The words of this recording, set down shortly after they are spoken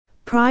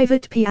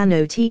private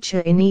piano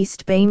teacher in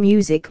East Bay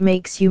Music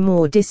makes you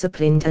more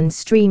disciplined and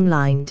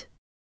streamlined.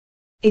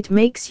 It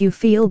makes you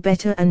feel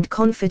better and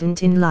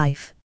confident in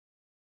life.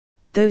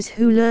 Those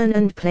who learn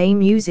and play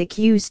music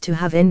used to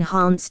have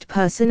enhanced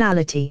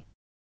personality.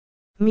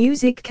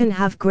 Music can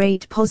have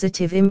great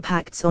positive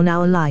impacts on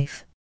our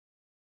life.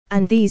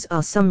 And these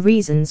are some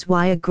reasons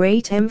why a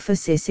great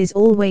emphasis is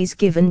always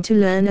given to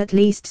learn at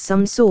least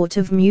some sort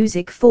of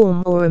music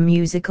form or a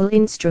musical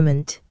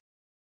instrument.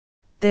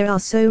 There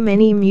are so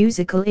many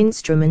musical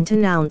instruments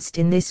announced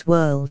in this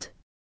world.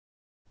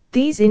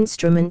 These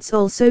instruments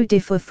also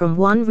differ from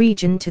one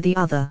region to the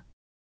other.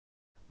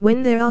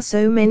 When there are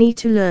so many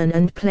to learn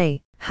and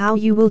play, how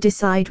you will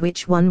decide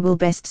which one will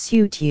best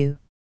suit you?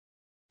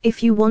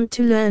 If you want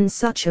to learn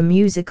such a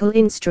musical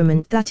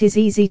instrument that is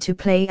easy to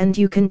play and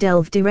you can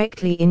delve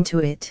directly into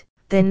it,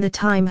 then the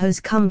time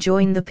has come.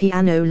 Join the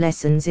piano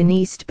lessons in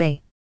East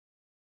Bay.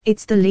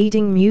 It's the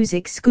leading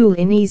music school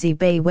in East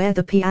Bay where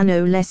the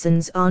piano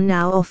lessons are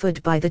now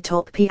offered by the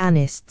top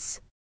pianists.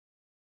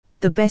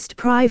 The best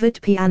private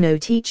piano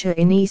teacher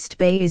in East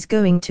Bay is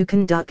going to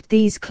conduct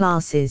these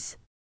classes.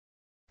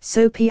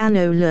 So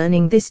piano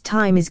learning this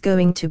time is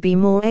going to be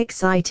more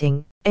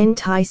exciting,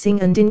 enticing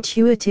and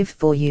intuitive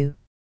for you.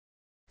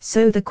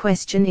 So the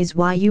question is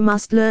why you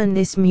must learn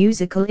this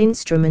musical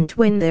instrument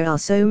when there are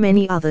so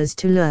many others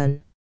to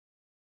learn.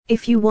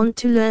 If you want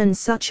to learn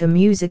such a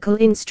musical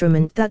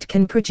instrument that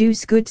can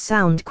produce good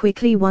sound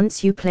quickly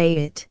once you play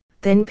it,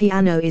 then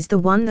piano is the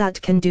one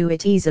that can do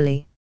it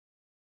easily.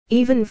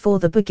 Even for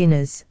the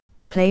beginners,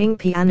 playing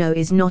piano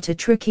is not a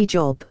tricky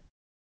job.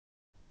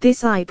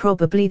 This is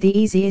probably the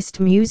easiest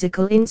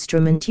musical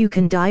instrument you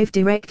can dive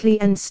directly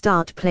and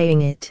start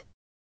playing it.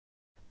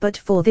 But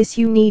for this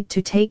you need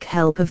to take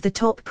help of the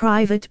top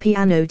private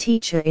piano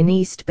teacher in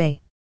East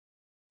Bay.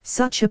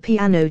 Such a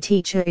piano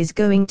teacher is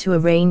going to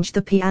arrange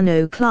the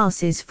piano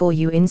classes for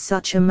you in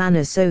such a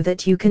manner so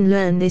that you can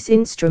learn this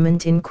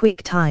instrument in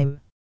quick time.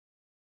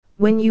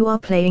 When you are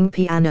playing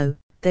piano,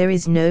 there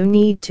is no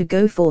need to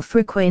go for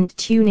frequent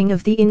tuning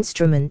of the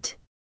instrument.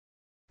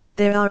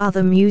 There are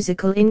other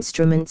musical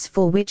instruments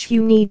for which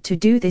you need to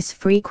do this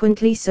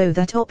frequently so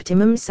that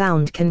optimum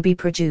sound can be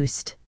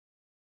produced.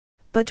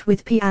 But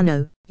with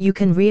piano, you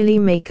can really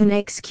make an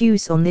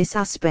excuse on this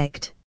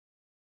aspect.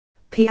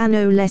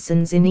 Piano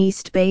lessons in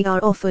East Bay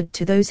are offered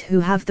to those who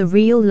have the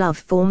real love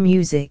for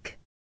music.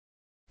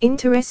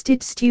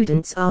 Interested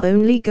students are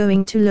only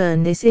going to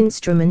learn this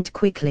instrument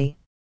quickly.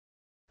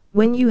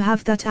 When you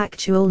have that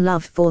actual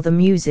love for the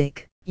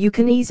music, you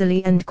can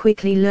easily and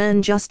quickly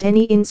learn just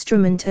any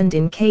instrument, and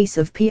in case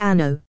of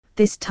piano,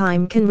 this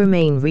time can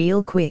remain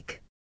real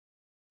quick.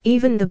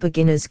 Even the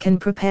beginners can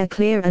prepare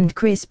clear and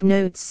crisp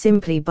notes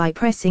simply by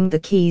pressing the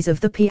keys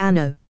of the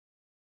piano.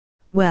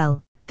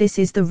 Well, this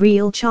is the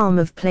real charm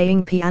of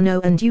playing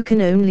piano, and you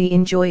can only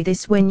enjoy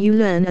this when you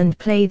learn and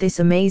play this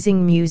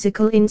amazing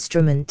musical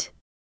instrument.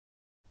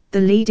 The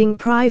leading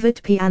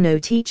private piano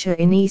teacher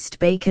in East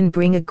Bay can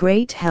bring a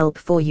great help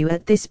for you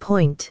at this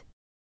point.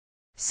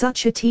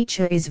 Such a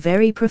teacher is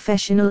very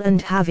professional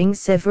and having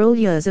several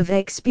years of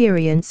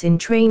experience in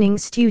training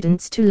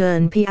students to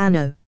learn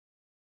piano.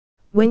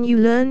 When you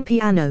learn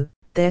piano,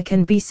 there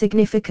can be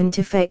significant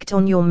effect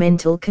on your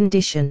mental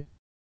condition.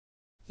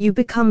 You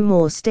become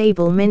more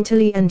stable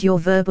mentally and your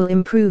verbal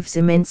improves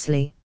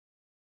immensely.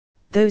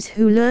 Those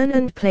who learn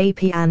and play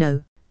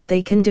piano,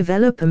 they can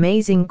develop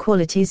amazing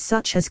qualities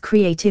such as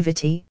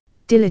creativity,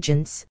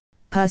 diligence,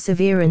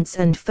 perseverance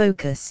and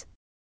focus.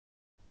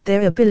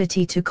 Their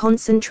ability to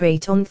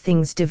concentrate on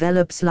things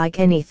develops like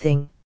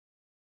anything.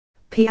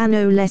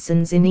 Piano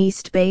lessons in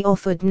East Bay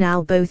offered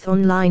now both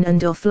online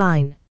and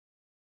offline.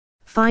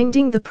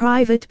 Finding the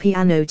private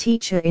piano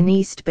teacher in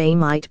East Bay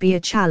might be a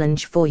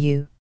challenge for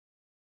you.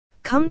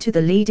 Come to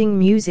the leading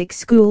music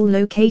school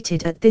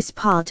located at this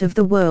part of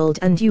the world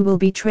and you will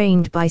be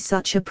trained by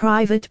such a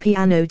private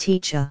piano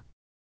teacher.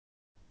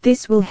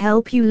 This will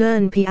help you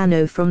learn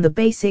piano from the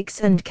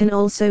basics and can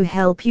also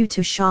help you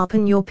to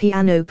sharpen your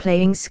piano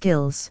playing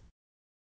skills.